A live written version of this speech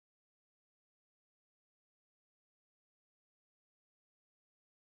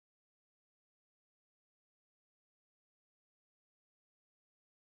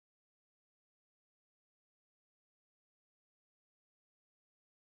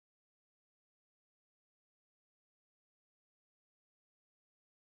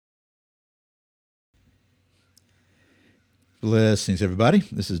Blessings, everybody.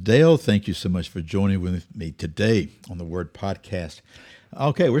 This is Dale. Thank you so much for joining with me today on the Word Podcast.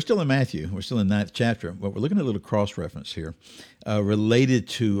 Okay, we're still in Matthew. We're still in the 9th chapter, but we're looking at a little cross-reference here related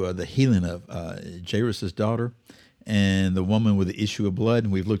to the healing of Jairus' daughter and the woman with the issue of blood.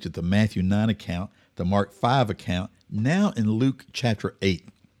 And we've looked at the Matthew 9 account, the Mark 5 account, now in Luke chapter 8.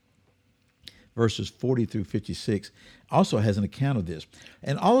 Verses 40 through 56 also has an account of this.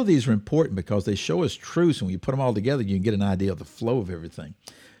 And all of these are important because they show us truths, and when you put them all together, you can get an idea of the flow of everything.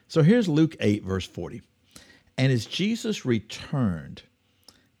 So here's Luke 8, verse 40. And as Jesus returned,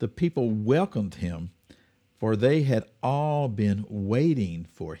 the people welcomed him, for they had all been waiting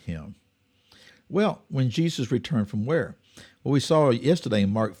for him. Well, when Jesus returned from where? Well, we saw yesterday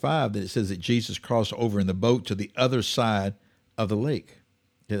in Mark 5 that it says that Jesus crossed over in the boat to the other side of the lake.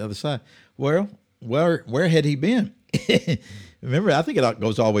 The other side. Well, where had he been? Remember, I think it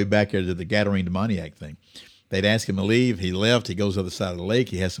goes all the way back here to the Gadarene demoniac thing. They'd ask him to leave. He left. He goes to the other side of the lake.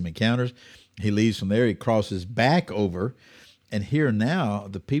 He has some encounters. He leaves from there. He crosses back over. And here now,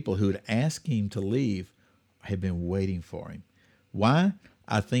 the people who had asked him to leave had been waiting for him. Why?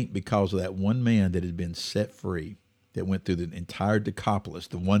 I think because of that one man that had been set free, that went through the entire Decapolis,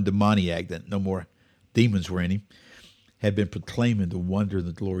 the one demoniac that no more demons were in him, had been proclaiming the wonder and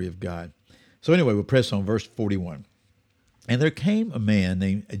the glory of God. So anyway, we'll press on verse 41. And there came a man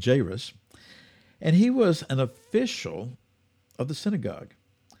named Jairus, and he was an official of the synagogue.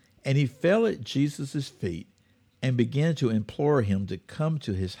 And he fell at Jesus' feet and began to implore him to come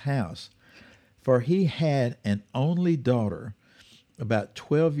to his house. For he had an only daughter, about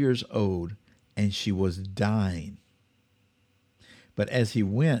 12 years old, and she was dying. But as he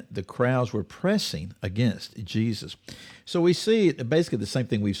went, the crowds were pressing against Jesus. So we see basically the same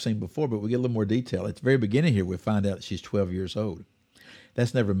thing we've seen before, but we get a little more detail. At the very beginning here, we find out that she's 12 years old.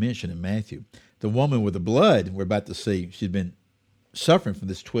 That's never mentioned in Matthew. The woman with the blood, we're about to see, she's been suffering from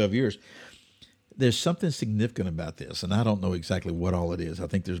this 12 years. There's something significant about this, and I don't know exactly what all it is. I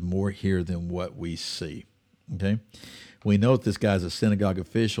think there's more here than what we see. Okay? We know that this guy's a synagogue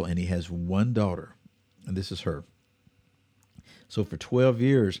official, and he has one daughter, and this is her. So for 12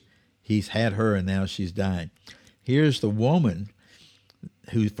 years, he's had her, and now she's dying. Here's the woman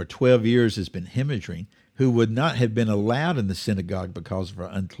who for 12 years has been hemorrhaging, who would not have been allowed in the synagogue because of her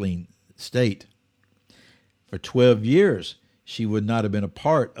unclean state. For 12 years, she would not have been a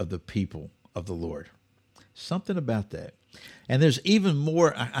part of the people of the Lord. Something about that. And there's even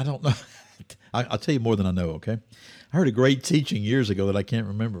more, I don't know. I'll tell you more than I know, okay? I heard a great teaching years ago that I can't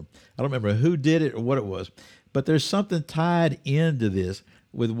remember. I don't remember who did it or what it was. But there's something tied into this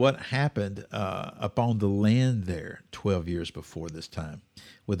with what happened upon the land there 12 years before this time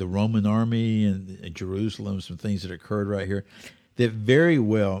with the Roman army and Jerusalem, some things that occurred right here, that very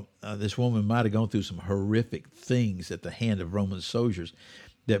well this woman might have gone through some horrific things at the hand of Roman soldiers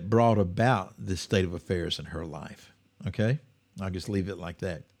that brought about this state of affairs in her life. Okay? I'll just leave it like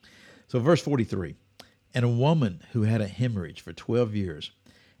that. So verse 43, and a woman who had a hemorrhage for 12 years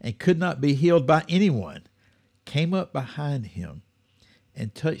and could not be healed by anyone came up behind him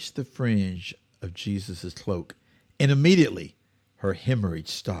and touched the fringe of Jesus' cloak. And immediately her hemorrhage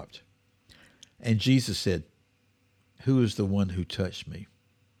stopped. And Jesus said, who is the one who touched me?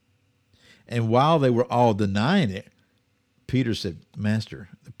 And while they were all denying it, Peter said, Master,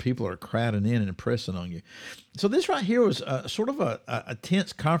 the people are crowding in and pressing on you. So this right here was sort of a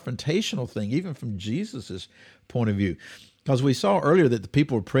tense confrontational thing, even from Jesus' point of view. Because we saw earlier that the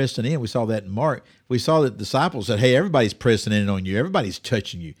people were pressing in. We saw that in Mark. We saw that the disciples said, hey, everybody's pressing in on you. Everybody's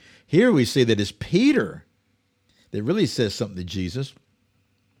touching you. Here we see that it's Peter that really says something to Jesus.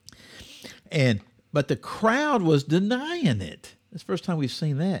 But the crowd was denying it. That's the first time we've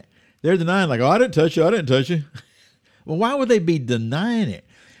seen that. They're denying like, oh, I didn't touch you. I didn't touch you. Well, why would they be denying it?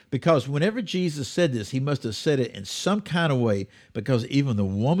 Because whenever Jesus said this, he must have said it in some kind of way because even the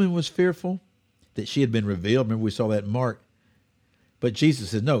woman was fearful that she had been revealed. Remember, we saw that in Mark. But Jesus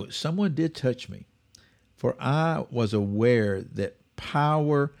said, no, someone did touch me, for I was aware that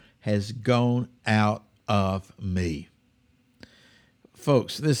power has gone out of me.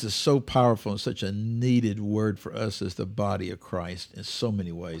 Folks, this is so powerful and such a needed word for us as the body of Christ in so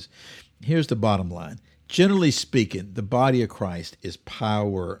many ways. Here's the bottom line. Generally speaking, the body of Christ is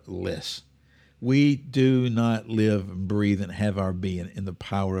powerless. We do not live and breathe and have our being in the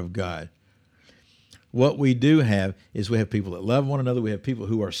power of God. What we do have is we have people that love one another. We have people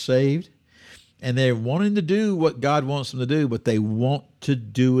who are saved, and they're wanting to do what God wants them to do, but they want to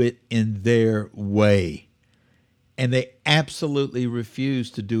do it in their way. And they absolutely refuse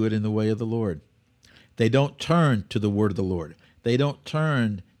to do it in the way of the Lord. They don't turn to the word of the Lord. They don't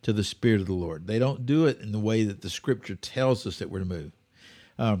turn to the Spirit of the Lord. They don't do it in the way that the Scripture tells us that we're to move.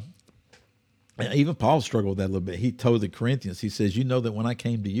 Even Paul struggled with that a little bit. He told the Corinthians, he says, you know that when I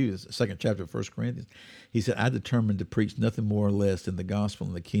came to you, it's the second chapter of 1 Corinthians, he said, I determined to preach nothing more or less than the gospel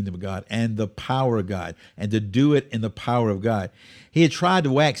and the kingdom of God and the power of God, and to do it in the power of God. He had tried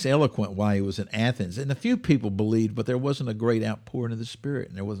to wax eloquent while he was in Athens, and a few people believed, but there wasn't a great outpouring of the Spirit,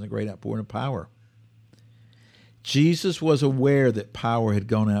 and there wasn't a great outpouring of power. Jesus was aware that power had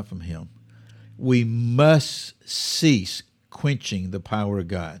gone out from him. We must cease quenching the power of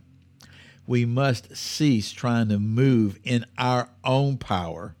God. We must cease trying to move in our own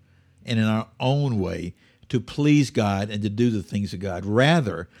power and in our own way to please God and to do the things of God.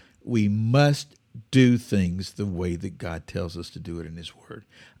 Rather, we must do things the way that God tells us to do it in His Word.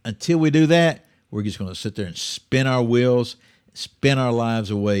 Until we do that, we're just going to sit there and spin our wheels, spin our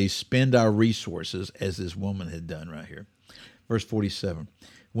lives away, spend our resources as this woman had done right here. Verse 47,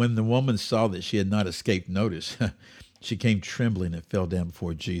 when the woman saw that she had not escaped notice, she came trembling and fell down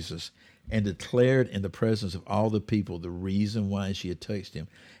before Jesus and declared in the presence of all the people the reason why she had touched him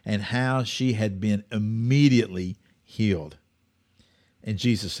and how she had been immediately healed. And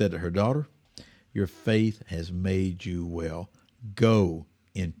Jesus said to her, daughter, your faith has made you well. Go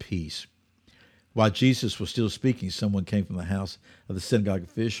in peace. While Jesus was still speaking, someone came from the house of the synagogue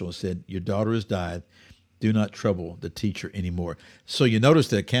official and said, your daughter has died. Do not trouble the teacher anymore. So you notice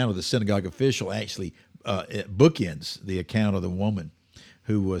the account of the synagogue official actually bookends the account of the woman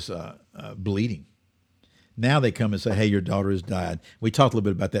who was bleeding. Now they come and say, hey, your daughter has died. We talked a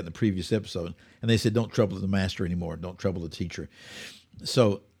little bit about that in the previous episode. And they said, don't trouble the master anymore. Don't trouble the teacher.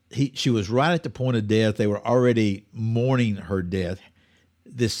 So she was right at the point of death. They were already mourning her death.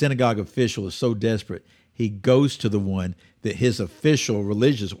 This synagogue official is so desperate, he goes to the one that his official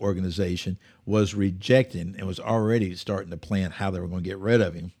religious organization was rejecting and was already starting to plan how they were going to get rid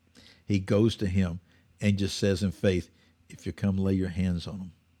of him. He goes to him and just says in faith, if you come lay your hands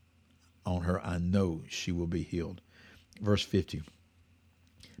on her, I know she will be healed. Verse 50.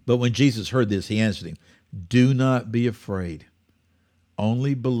 But when Jesus heard this, he answered him, do not be afraid,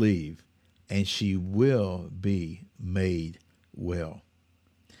 only believe, and she will be made well.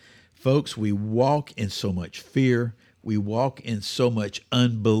 Folks, we walk in so much fear. We walk in so much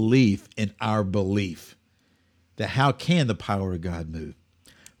unbelief in our belief that how can the power of God move?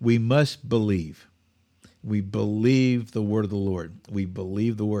 We must believe. We believe the word of the Lord. We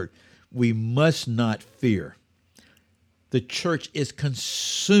believe the word. We must not fear. The church is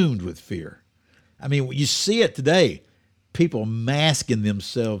consumed with fear. I mean, you see it today. People masking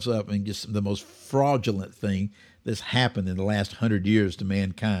themselves up in just the most fraudulent thing that's happened in the last 100 years to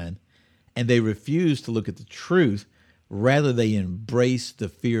mankind. And they refuse to look at the truth. Rather, they embrace the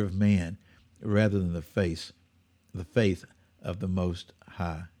fear of man rather than the faith of the Most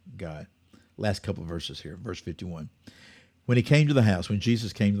High God. Last couple of verses here, verse 51. When Jesus came to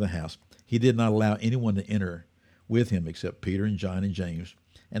the house, he did not allow anyone to enter with him except Peter and John and James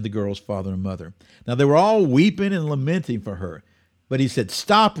and the girl's father and mother. Now they were all weeping and lamenting for her, but he said,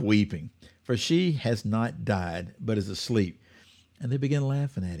 stop weeping, for she has not died, but is asleep. And they began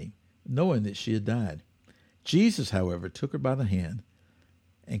laughing at him, knowing that she had died. Jesus, however, took her by the hand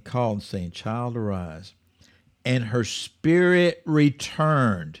and called, saying, child, arise. And her spirit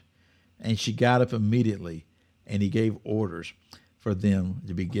returned, and she got up immediately, and he gave orders for her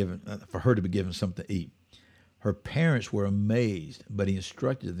to be given something to eat. Her parents were amazed, but he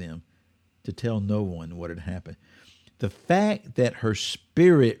instructed them to tell no one what had happened. The fact that her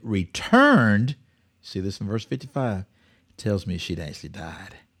spirit returned, see this in verse 55, tells me she'd actually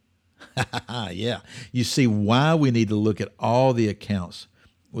died. Yeah. You see why we need to look at all the accounts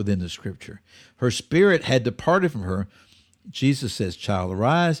within the Scripture. Her spirit had departed from her. Jesus says, child,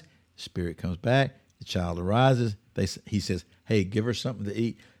 arise. Spirit comes back. The child arises. He says, hey, give her something to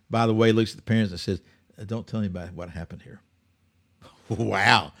eat. By the way, he looks at the parents and says, don't tell anybody what happened here.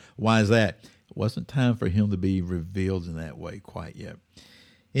 Wow. Why is that? It wasn't time for him to be revealed in that way quite yet.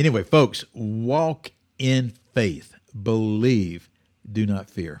 Anyway, folks, walk in faith. Believe. Do not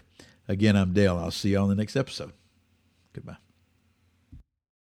fear. Again, I'm Dale. I'll see you on the next episode. Goodbye.